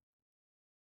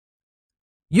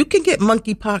 you can get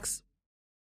monkeypox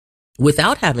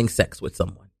without having sex with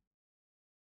someone,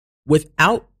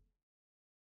 without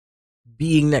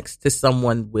being next to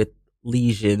someone with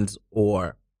lesions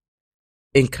or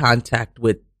in contact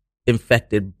with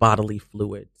infected bodily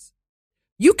fluids.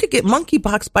 You could get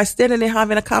monkeypox by standing there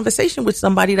having a conversation with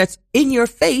somebody that's in your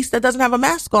face that doesn't have a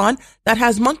mask on, that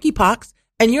has monkeypox,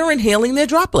 and you're inhaling their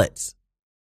droplets.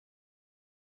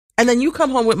 And then you come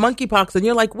home with monkeypox and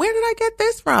you're like, where did I get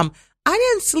this from? I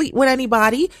didn't sleep with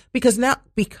anybody because,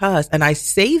 and I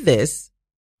say this,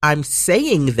 I'm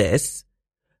saying this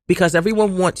because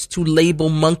everyone wants to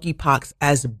label monkeypox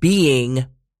as being,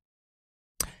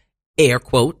 air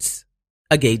quotes,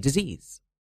 a gay disease.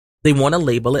 They want to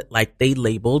label it like they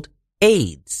labeled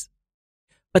AIDS.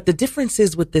 But the difference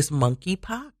is with this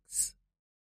monkeypox,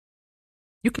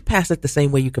 you can pass it the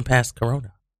same way you can pass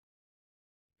corona.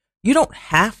 You don't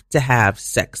have to have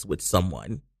sex with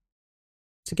someone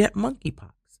to get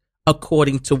monkeypox,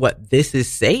 according to what this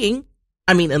is saying.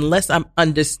 I mean, unless I'm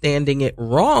understanding it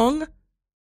wrong,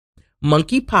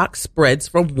 monkeypox spreads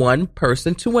from one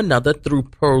person to another through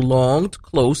prolonged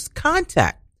close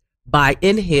contact by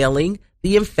inhaling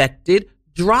the infected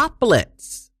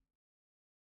droplets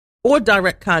or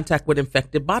direct contact with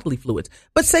infected bodily fluids.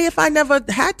 But say if I never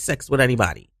had sex with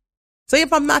anybody, say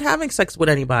if I'm not having sex with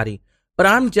anybody, but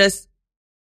I'm just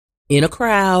in a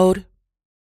crowd,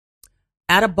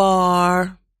 at a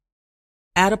bar,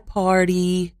 at a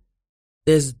party,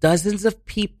 there's dozens of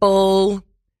people,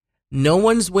 no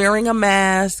one's wearing a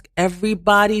mask,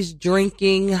 everybody's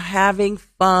drinking, having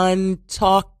fun,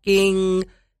 talking,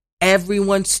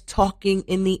 everyone's talking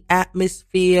in the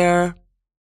atmosphere,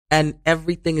 and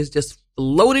everything is just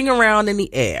floating around in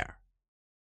the air.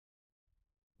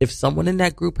 If someone in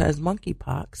that group has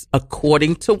monkeypox,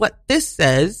 according to what this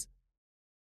says,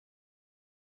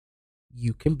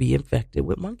 you can be infected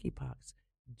with monkeypox,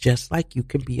 just like you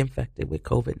can be infected with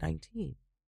COVID-19.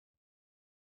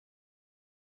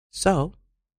 So,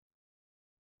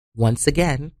 once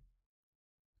again,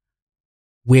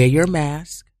 wear your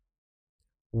mask,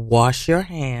 wash your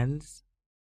hands,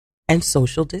 and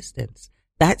social distance.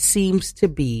 That seems to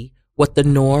be what the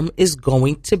norm is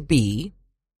going to be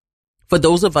for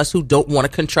those of us who don't want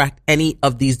to contract any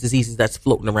of these diseases that's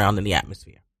floating around in the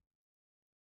atmosphere.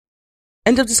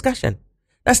 End of discussion.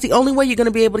 That's the only way you're going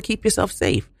to be able to keep yourself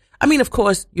safe. I mean, of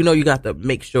course, you got to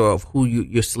make sure of who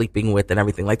you're sleeping with and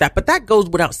everything like that. But that goes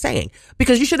without saying,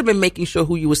 because you should have been making sure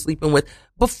who you were sleeping with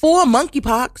before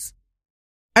monkeypox.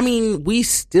 I mean, we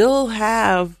still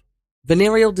have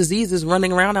venereal diseases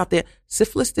running around out there.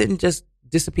 Syphilis didn't just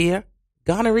disappear.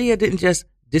 Gonorrhea didn't just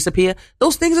disappear.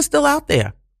 Those things are still out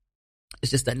there. It's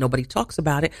just that nobody talks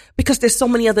about it because there's so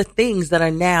many other things that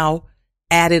are now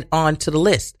added on to the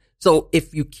list. So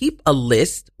if you keep a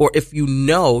list, or if you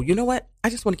know what,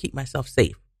 I just want to keep myself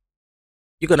safe.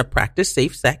 You're going to practice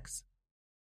safe sex.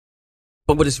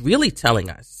 But what it's really telling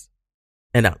us,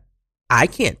 and I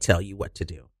can't tell you what to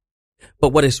do, but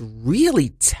what it's really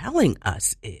telling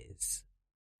us is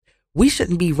we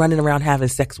shouldn't be running around having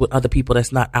sex with other people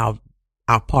that's not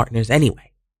our partners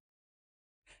anyway.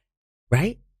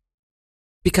 Right?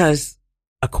 Because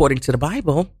according to the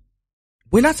Bible,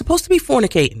 we're not supposed to be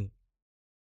fornicating.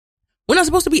 We're not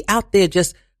supposed to be out there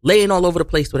just laying all over the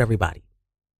place with everybody.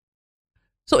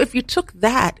 So if you took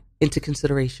that into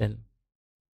consideration,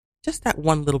 just that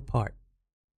one little part,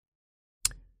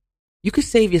 you could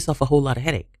save yourself a whole lot of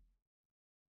headache,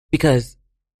 because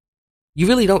you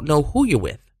really don't know who you're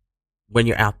with when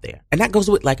you're out there. And that goes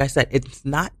with, like I said, it's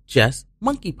not just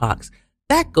monkeypox.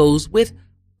 That goes with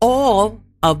all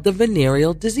of the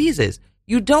venereal diseases.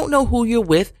 You don't know who you're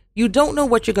with. You don't know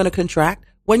what you're going to contract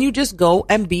when you just go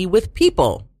and be with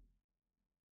people.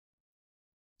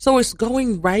 So it's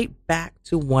going right back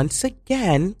to, once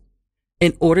again,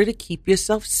 in order to keep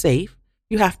yourself safe,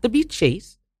 you have to be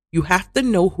chaste. You have to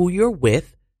know who you're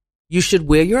with. You should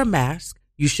wear your mask.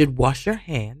 You should wash your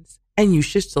hands, and you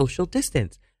should social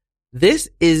distance.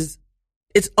 It's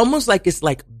almost like it's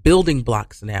like building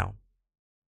blocks now.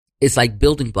 It's like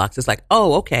building blocks. It's like,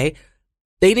 oh, okay,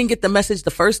 they didn't get the message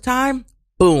the first time.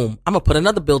 Boom, I'm going to put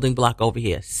another building block over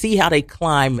here. See how they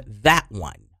climb that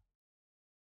one.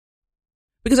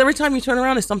 Because every time you turn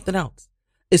around, it's something else.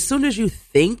 As soon as you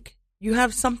think you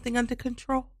have something under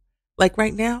control, like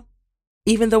right now,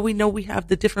 even though we know we have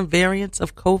the different variants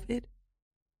of COVID,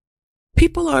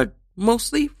 people are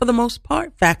mostly, for the most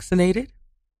part, vaccinated.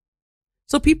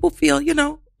 So people feel,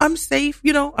 I'm safe,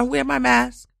 I wear my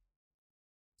mask.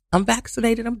 I'm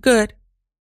vaccinated, I'm good.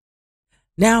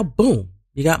 Now, boom,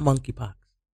 you got monkeypox.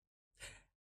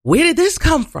 Where did this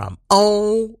come from?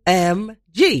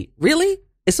 OMG. Really?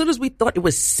 As soon as we thought it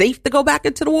was safe to go back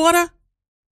into the water,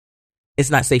 it's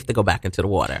not safe to go back into the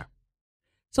water.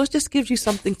 So it just gives you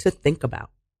something to think about.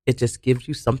 It just gives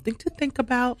you something to think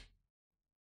about.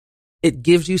 It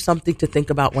gives you something to think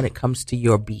about when it comes to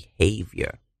your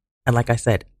behavior. And like I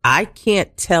said, I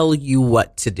can't tell you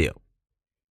what to do.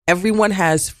 Everyone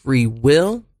has free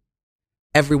will.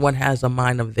 Everyone has a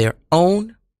mind of their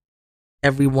own.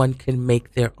 Everyone can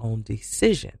make their own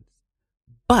decisions.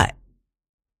 But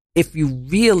if you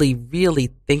really,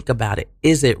 really think about it,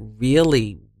 is it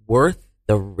really worth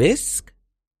the risk?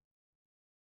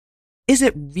 Is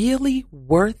it really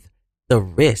worth the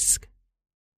risk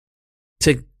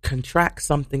to contract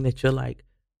something that you're like,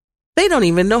 they don't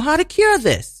even know how to cure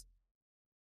this?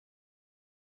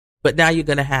 But now you're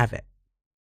going to have it.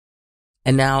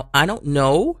 And now I don't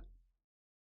know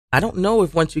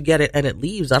if once you get it and it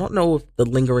leaves, I don't know if the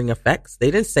lingering effects, they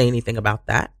didn't say anything about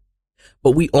that.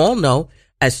 But we all know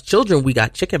as children, we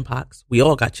got chickenpox. We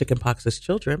all got chickenpox as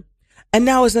children. And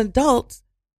now as adults,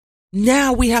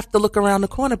 now we have to look around the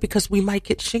corner because we might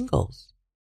get shingles.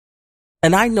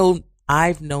 And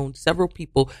I've known several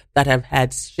people that have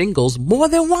had shingles more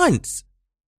than once.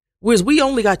 Whereas we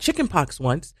only got chickenpox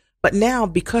once. But now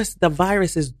because the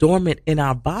virus is dormant in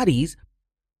our bodies,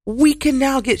 we can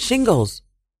now get shingles.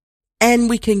 And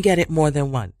we can get it more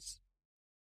than once.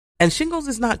 And shingles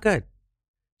is not good.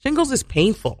 Shingles is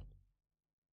painful.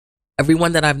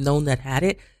 Everyone that I've known that had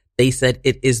it, they said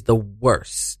it is the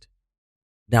worst.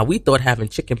 Now, we thought having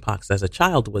chickenpox as a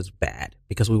child was bad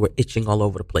because we were itching all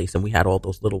over the place and we had all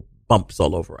those little bumps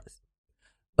all over us.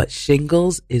 But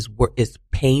shingles is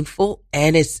painful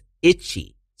and it's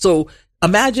itchy. So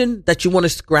imagine that you want to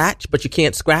scratch, but you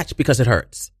can't scratch because it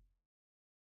hurts.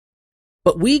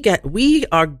 But we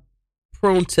are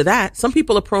prone to that. Some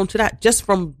people are prone to that just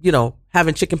from,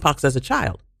 having chickenpox as a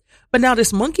child. But now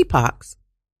this monkeypox,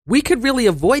 we could really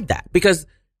avoid that because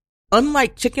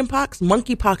unlike chickenpox,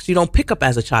 monkeypox, you don't pick up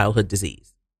as a childhood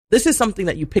disease. This is something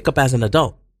that you pick up as an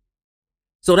adult.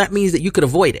 So that means that you could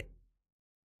avoid it.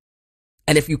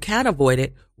 And if you can avoid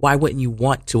it, why wouldn't you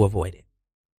want to avoid it?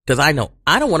 Because I know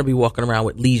I don't want to be walking around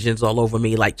with lesions all over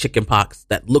me like chickenpox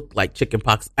that look like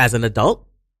chickenpox as an adult.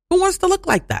 Who wants to look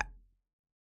like that?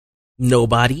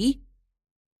 Nobody.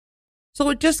 So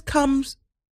it just comes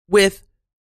with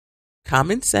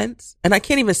common sense. And I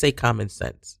can't even say common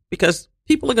sense because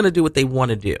people are going to do what they want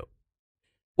to do.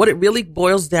 What it really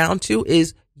boils down to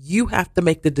is you have to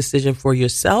make the decision for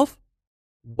yourself.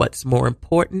 What's more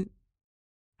important,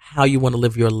 how you want to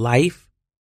live your life,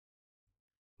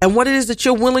 and what it is that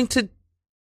you're willing to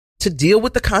deal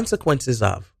with the consequences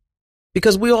of.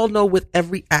 Because we all know with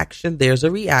every action, there's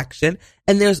a reaction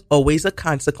and there's always a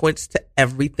consequence to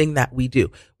everything that we do,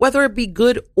 whether it be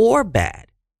good or bad.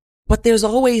 But there's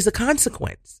always a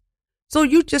consequence. So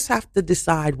you just have to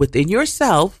decide within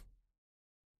yourself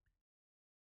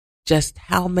just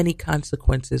how many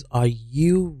consequences are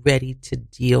you ready to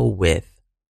deal with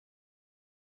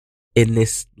in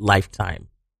this lifetime?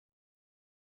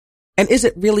 And is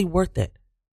it really worth it?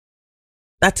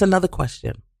 That's another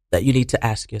question that you need to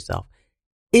ask yourself.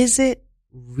 Is it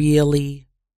really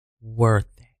worth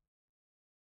it?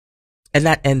 And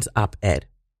that ends op-ed.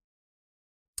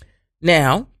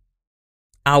 Now,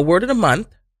 our word of the month,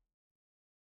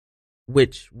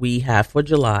 which we have for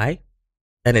July,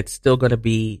 and it's still going to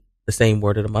be the same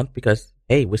word of the month because,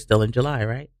 hey, we're still in July,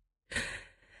 right?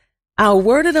 Our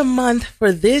word of the month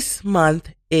for this month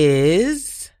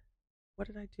is, what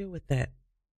did I do with that?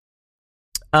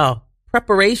 Oh,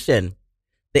 preparation.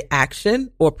 The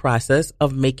action or process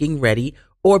of making ready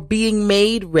or being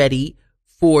made ready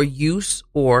for use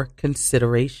or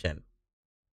consideration.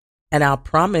 And our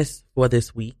promise for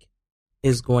this week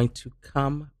is going to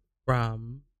come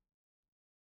from,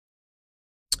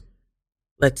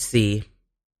 let's see.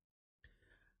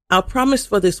 Our promise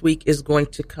for this week is going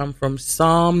to come from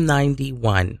Psalm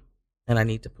 91. And I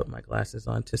need to put my glasses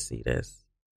on to see this.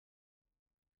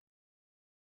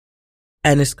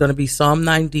 And it's going to be Psalm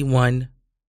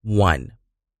 91:1.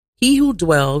 He who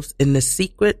dwells in the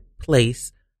secret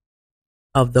place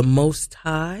of the Most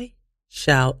High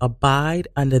shall abide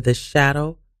under the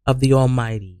shadow of the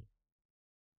Almighty.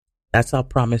 That's our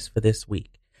promise for this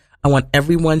week. I want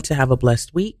everyone to have a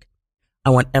blessed week. I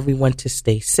want everyone to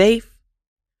stay safe.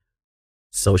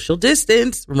 Social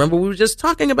distance. Remember, we were just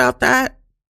talking about that.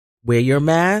 Wear your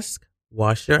mask.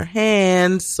 Wash your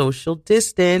hands. Social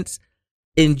distance.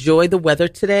 Enjoy the weather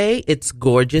today. It's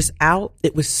gorgeous out.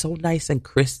 It was so nice and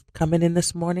crisp coming in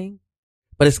this morning,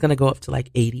 but it's going to go up to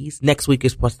like 80s. Next week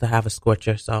is supposed to have a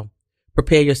scorcher, so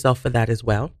prepare yourself for that as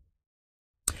well.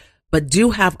 But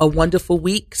do have a wonderful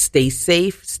week. Stay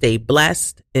safe, stay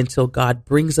blessed until God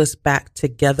brings us back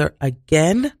together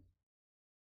again.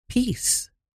 Peace.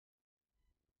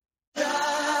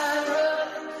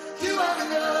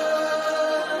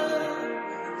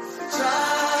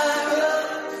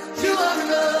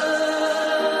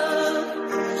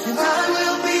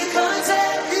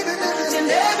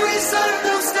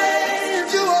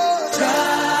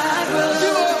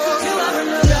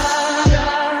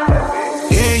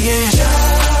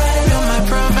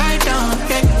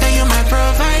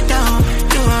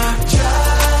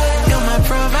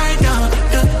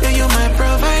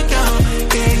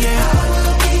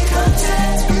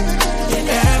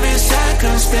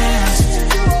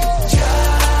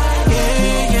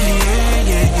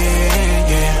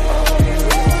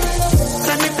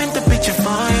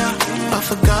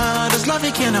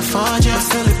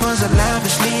 so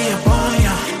lavishly upon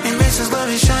you. It makes His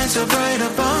glory shine so bright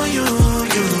upon you.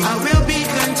 I will be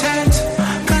content,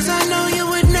 cause I know you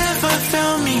would never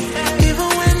fail me. Even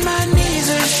when my knees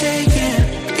are shaking,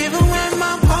 even when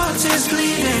my heart is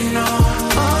bleeding.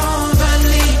 Oh,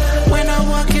 valley, when I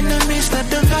walk in the midst of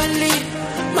the valley,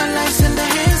 my life's in the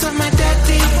hands of my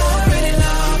daddy. I'm already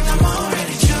loved, I'm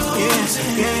already chosen.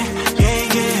 Yeah.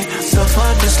 So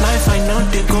for this life I know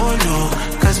the goal,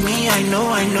 cause me I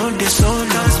know the soul.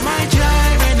 Cause my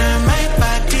gyre and my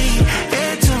body,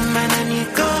 to man and you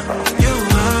go. You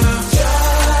are,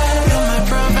 you're my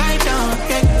provider.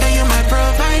 Yeah, you're my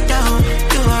provider.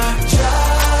 You are,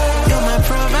 you're my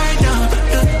provider.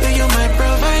 You're my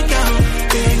provider.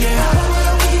 Yeah. I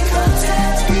will be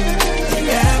content in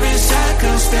every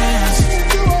circumstance.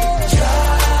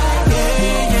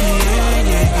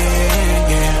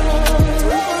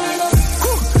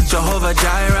 Jehovah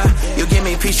Jireh, you give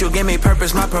me peace, you give me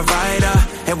purpose, my provider.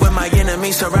 And when my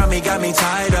enemies surround me, got me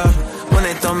tied up. When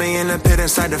they throw me in the pit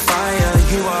inside the fire,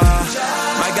 you are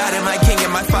my God and my King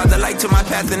and my Father. Light to my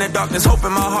path in the darkness, hope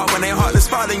in my heart when they heartless.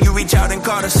 Father, you reach out and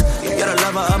caught us. You're the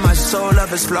lover of my soul,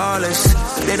 love is flawless.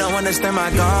 They don't understand my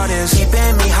God is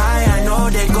keeping me high, I know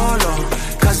they go low.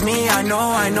 Cause me, I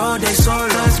know they so low.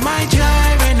 Cause my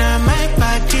gyre and my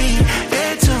body,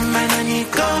 it's a man and you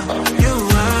go. You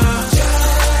are,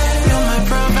 you're my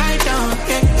provider.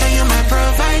 Yeah, you're my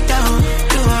provider.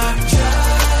 You are,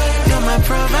 you're my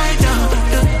provider.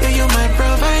 You're my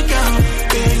provider.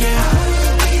 Yeah. I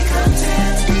will be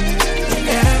content in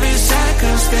every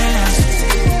circumstance.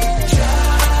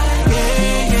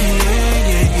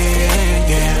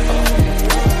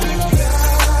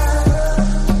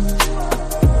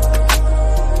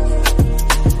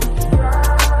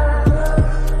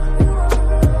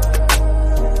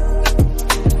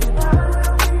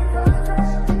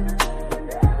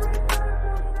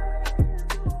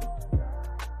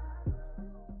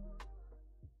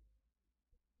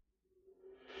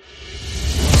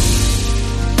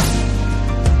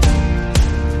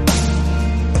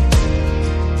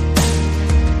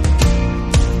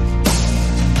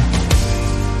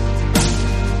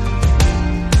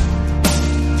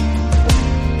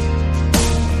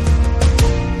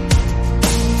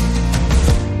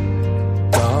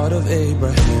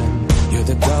 Abraham, you're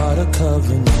the God of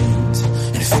covenant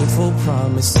and faithful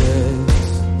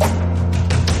promises.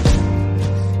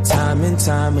 Time and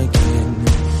time again,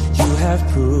 you have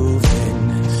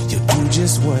proven you'll do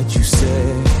just what you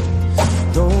said.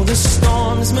 Though the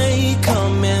storms may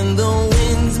come and the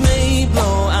winds may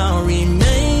blow, I'll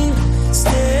remain